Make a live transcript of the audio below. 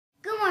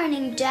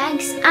morning,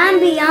 Jags. I'm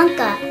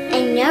Bianca,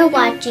 and you're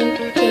watching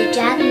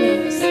KJAG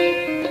News.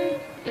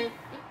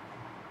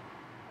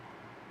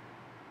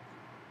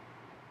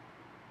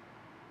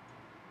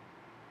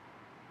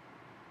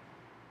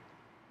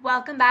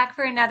 Welcome back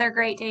for another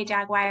great day,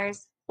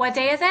 Jaguars. What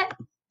day is it?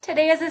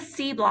 Today is a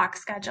C block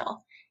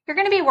schedule. You're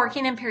going to be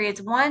working in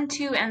periods 1,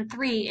 2, and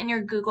 3 in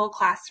your Google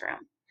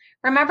Classroom.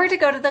 Remember to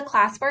go to the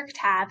Classwork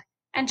tab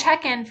and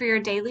check in for your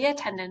daily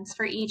attendance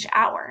for each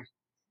hour.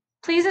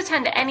 Please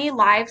attend any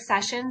live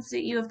sessions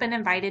that you have been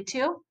invited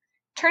to,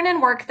 turn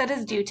in work that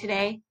is due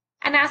today,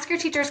 and ask your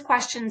teachers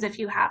questions if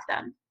you have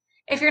them.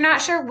 If you're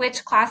not sure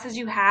which classes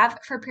you have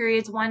for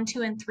periods 1,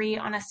 2, and 3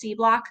 on a C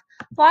block,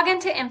 log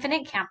into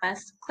Infinite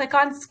Campus, click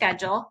on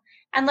Schedule,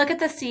 and look at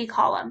the C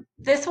column.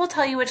 This will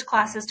tell you which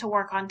classes to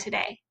work on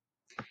today.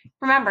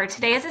 Remember,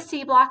 today is a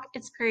C block.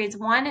 It's periods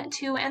 1,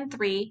 2, and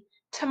 3.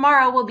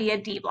 Tomorrow will be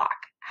a D block.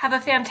 Have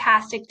a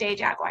fantastic day,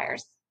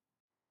 Jaguars.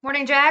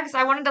 Morning, Jags.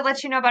 I wanted to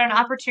let you know about an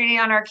opportunity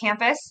on our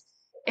campus.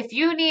 If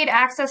you need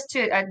access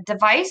to a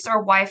device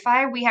or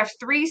Wi-Fi, we have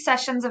 3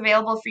 sessions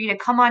available for you to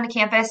come on to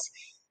campus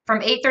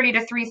from 8:30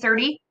 to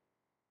 3:30.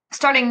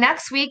 Starting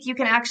next week, you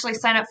can actually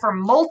sign up for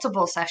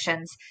multiple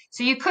sessions.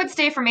 So you could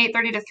stay from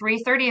 8:30 to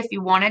 3:30 if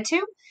you wanted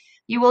to.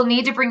 You will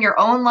need to bring your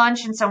own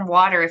lunch and some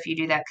water if you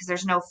do that because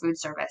there's no food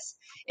service.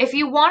 If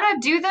you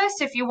want to do this,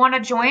 if you want to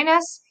join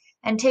us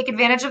and take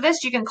advantage of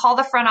this, you can call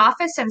the front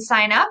office and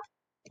sign up.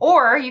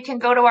 Or you can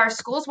go to our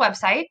school's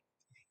website,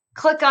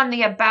 click on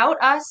the About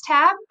Us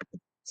tab,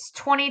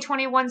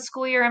 2021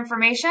 school year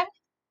information,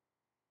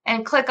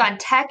 and click on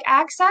Tech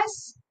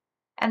Access.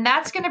 And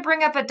that's going to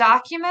bring up a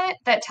document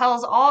that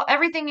tells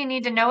everything you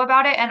need to know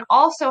about it and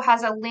also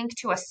has a link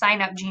to a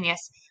Sign Up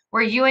Genius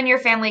where you and your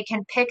family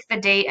can pick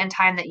the date and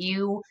time that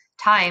you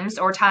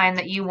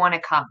want to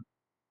come.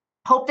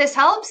 Hope this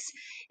helps.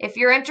 If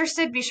you're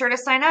interested, be sure to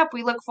sign up.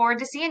 We look forward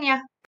to seeing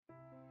you.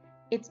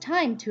 It's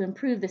time to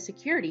improve the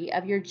security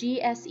of your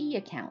GSE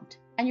account,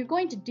 and you're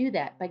going to do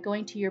that by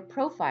going to your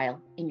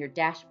profile in your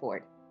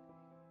dashboard.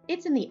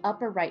 It's in the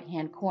upper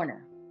right-hand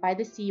corner by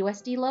the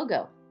CUSD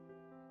logo.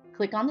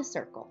 Click on the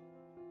circle.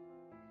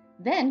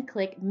 Then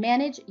click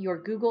Manage Your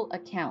Google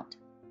Account.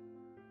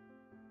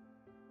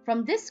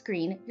 From this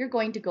screen, you're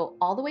going to go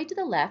all the way to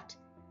the left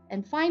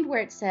and find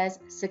where it says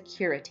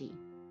Security.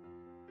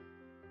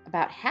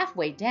 About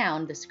halfway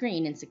down the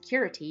screen in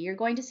Security, you're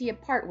going to see a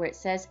part where it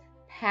says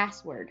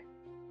Password.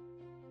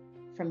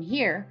 From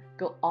here,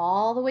 go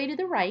all the way to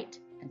the right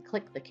and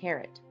click the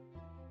caret.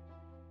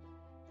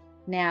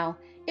 Now,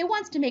 it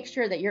wants to make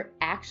sure that you're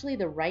actually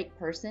the right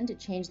person to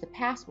change the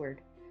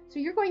password, so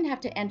you're going to have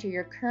to enter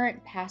your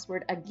current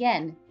password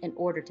again in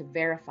order to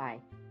verify.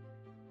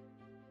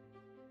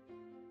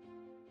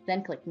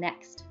 Then click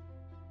Next.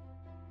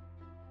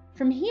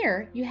 From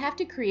here, you have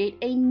to create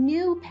a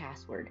new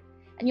password,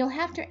 and you'll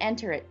have to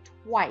enter it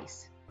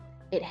twice.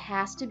 It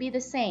has to be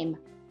the same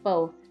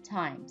both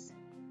times.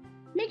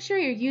 Make sure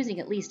you're using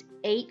at least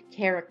 8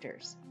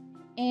 characters,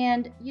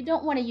 and you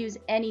don't want to use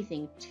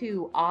anything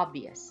too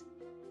obvious.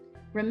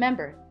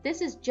 Remember,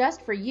 this is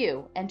just for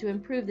you and to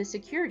improve the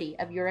security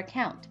of your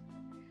account.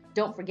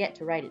 Don't forget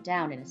to write it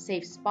down in a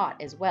safe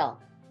spot as well.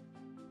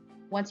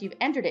 Once you've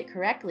entered it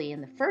correctly in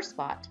the first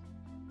spot,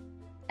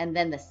 and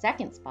then the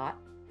second spot,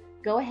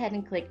 go ahead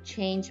and click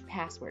Change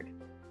Password.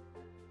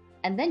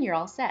 And then you're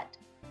all set.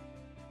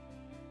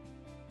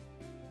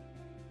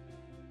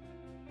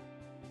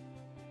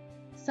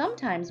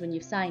 Sometimes when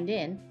you've signed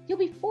in, you'll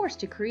be forced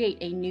to create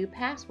a new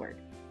password.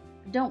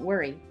 Don't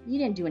worry, you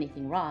didn't do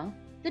anything wrong.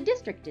 The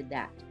district did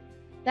that.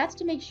 That's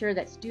to make sure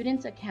that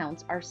students'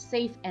 accounts are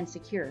safe and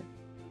secure.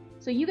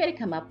 So you got to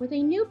come up with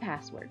a new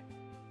password.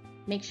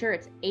 Make sure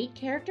it's 8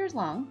 characters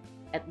long,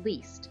 at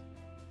least.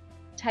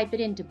 Type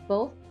it into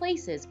both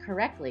places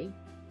correctly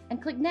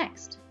and click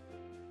Next.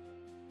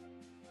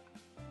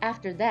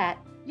 After that,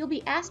 you'll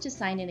be asked to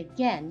sign in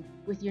again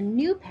with your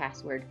new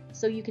password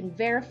so you can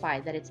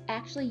verify that it's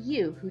actually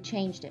you who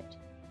changed it.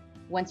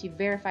 Once you've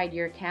verified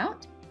your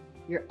account,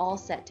 you're all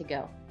set to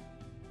go.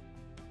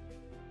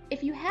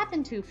 If you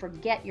happen to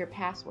forget your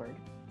password,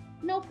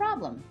 no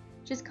problem.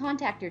 Just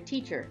contact your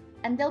teacher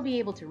and they'll be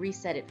able to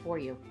reset it for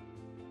you.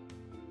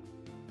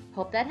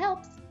 Hope that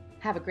helps.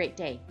 Have a great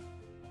day.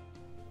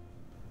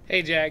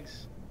 Hey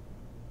Jags,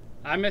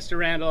 I'm Mr.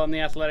 Randall. I'm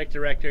the athletic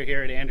director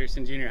here at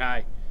Anderson Junior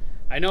High.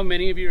 I know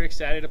many of you are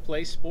excited to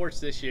play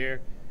sports this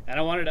year, and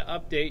I wanted to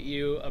update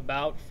you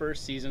about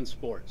first season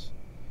sports.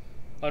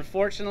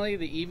 Unfortunately,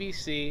 the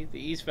EVC, the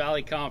East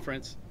Valley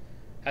Conference,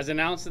 has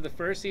announced that the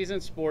first season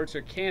sports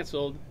are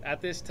canceled at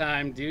this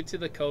time due to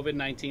the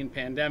COVID-19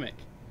 pandemic.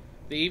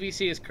 The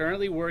EVC is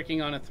currently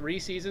working on a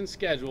 3-season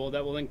schedule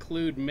that will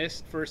include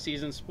missed first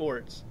season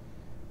sports.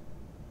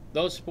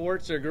 Those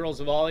sports are girls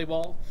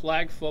volleyball,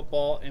 flag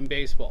football, and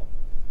baseball.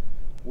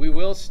 We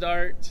will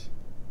start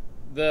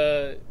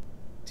the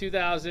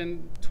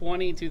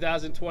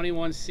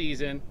 2020-2021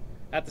 season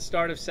at the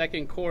start of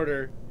second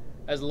quarter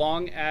as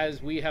long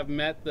as we have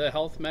met the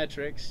health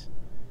metrics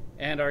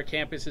and our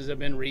campuses have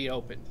been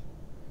reopened.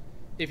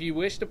 If you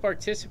wish to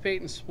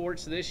participate in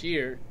sports this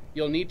year,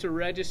 You'll need to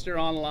register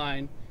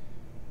online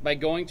by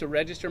going to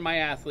Register My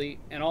Athlete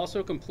and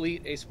also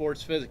complete a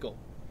sports physical.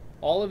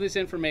 All of this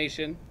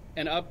information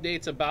and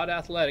updates about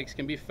athletics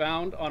can be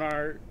found on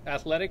our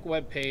athletic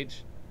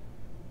webpage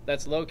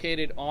that's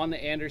located on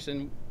the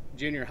Anderson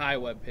Junior High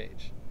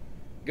webpage.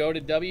 Go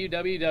to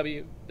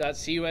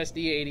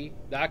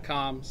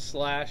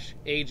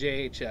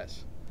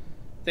www.cusd80.com/AJHS.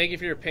 Thank you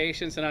for your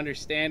patience and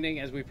understanding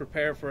as we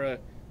prepare for a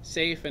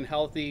safe and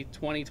healthy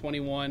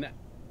 2021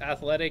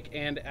 athletic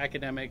and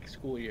academic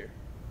school year.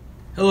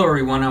 Hello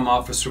everyone, I'm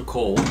Officer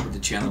Cole with the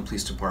Chandler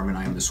Police Department.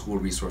 I am the School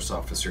Resource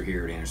Officer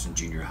here at Anderson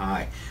Junior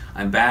High.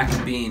 I'm back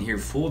to being here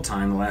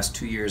full-time. The last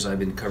 2 years I've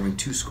been covering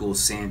 2 schools,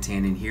 Santan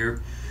and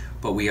here,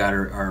 but we got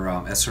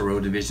our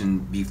SRO division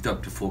beefed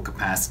up to full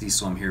capacity,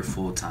 so I'm here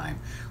full-time.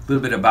 A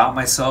little bit about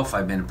myself: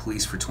 I've been in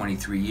police for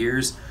 23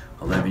 years,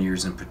 11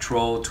 years in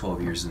patrol,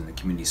 12 years in the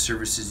Community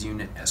Services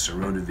Unit,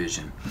 SRO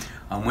division.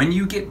 When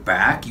you get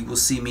back, you will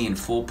see me in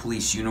full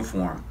police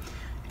uniform.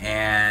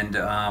 And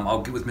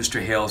I'll get with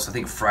Mr. Hales. I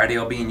think Friday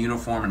I'll be in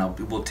uniform, and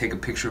we'll take a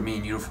picture of me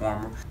in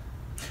uniform.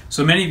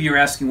 So many of you are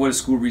asking what do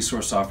school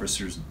resource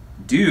officers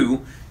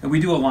do, and we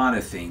do a lot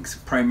of things.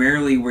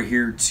 Primarily we're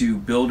here to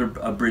build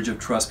a bridge of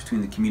trust between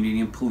the community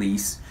and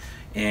police,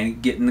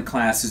 and get in the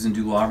classes and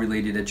do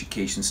law-related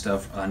education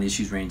stuff on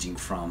issues ranging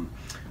from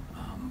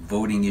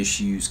voting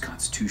issues,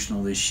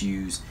 constitutional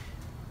issues,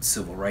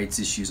 civil rights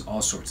issues,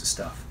 all sorts of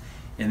stuff.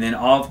 And then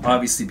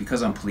obviously,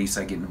 because I'm police,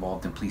 I get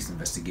involved in police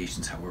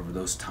investigations. However,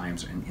 those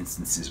times and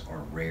instances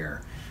are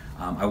rare.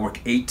 I work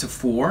 8 to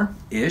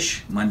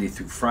 4-ish, Monday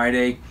through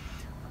Friday.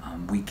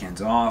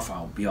 Weekends off.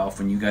 I'll be off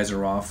when you guys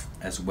are off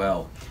as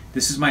well.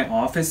 This is my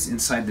office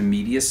inside the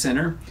media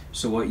center.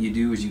 So what you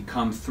do is you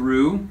come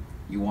through,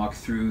 you walk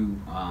through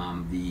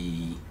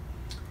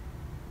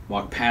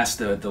walk past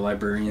the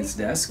librarian's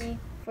desk.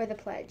 For the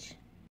pledge.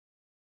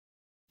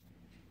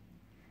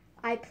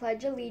 I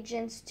pledge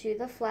allegiance to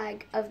the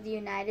flag of the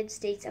United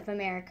States of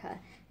America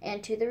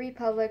and to the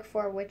republic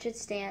for which it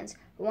stands,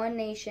 one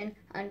nation,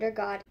 under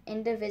God,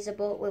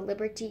 indivisible, with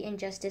liberty and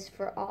justice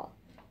for all.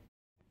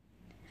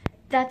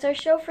 That's our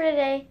show for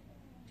today.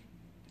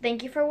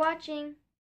 Thank you for watching.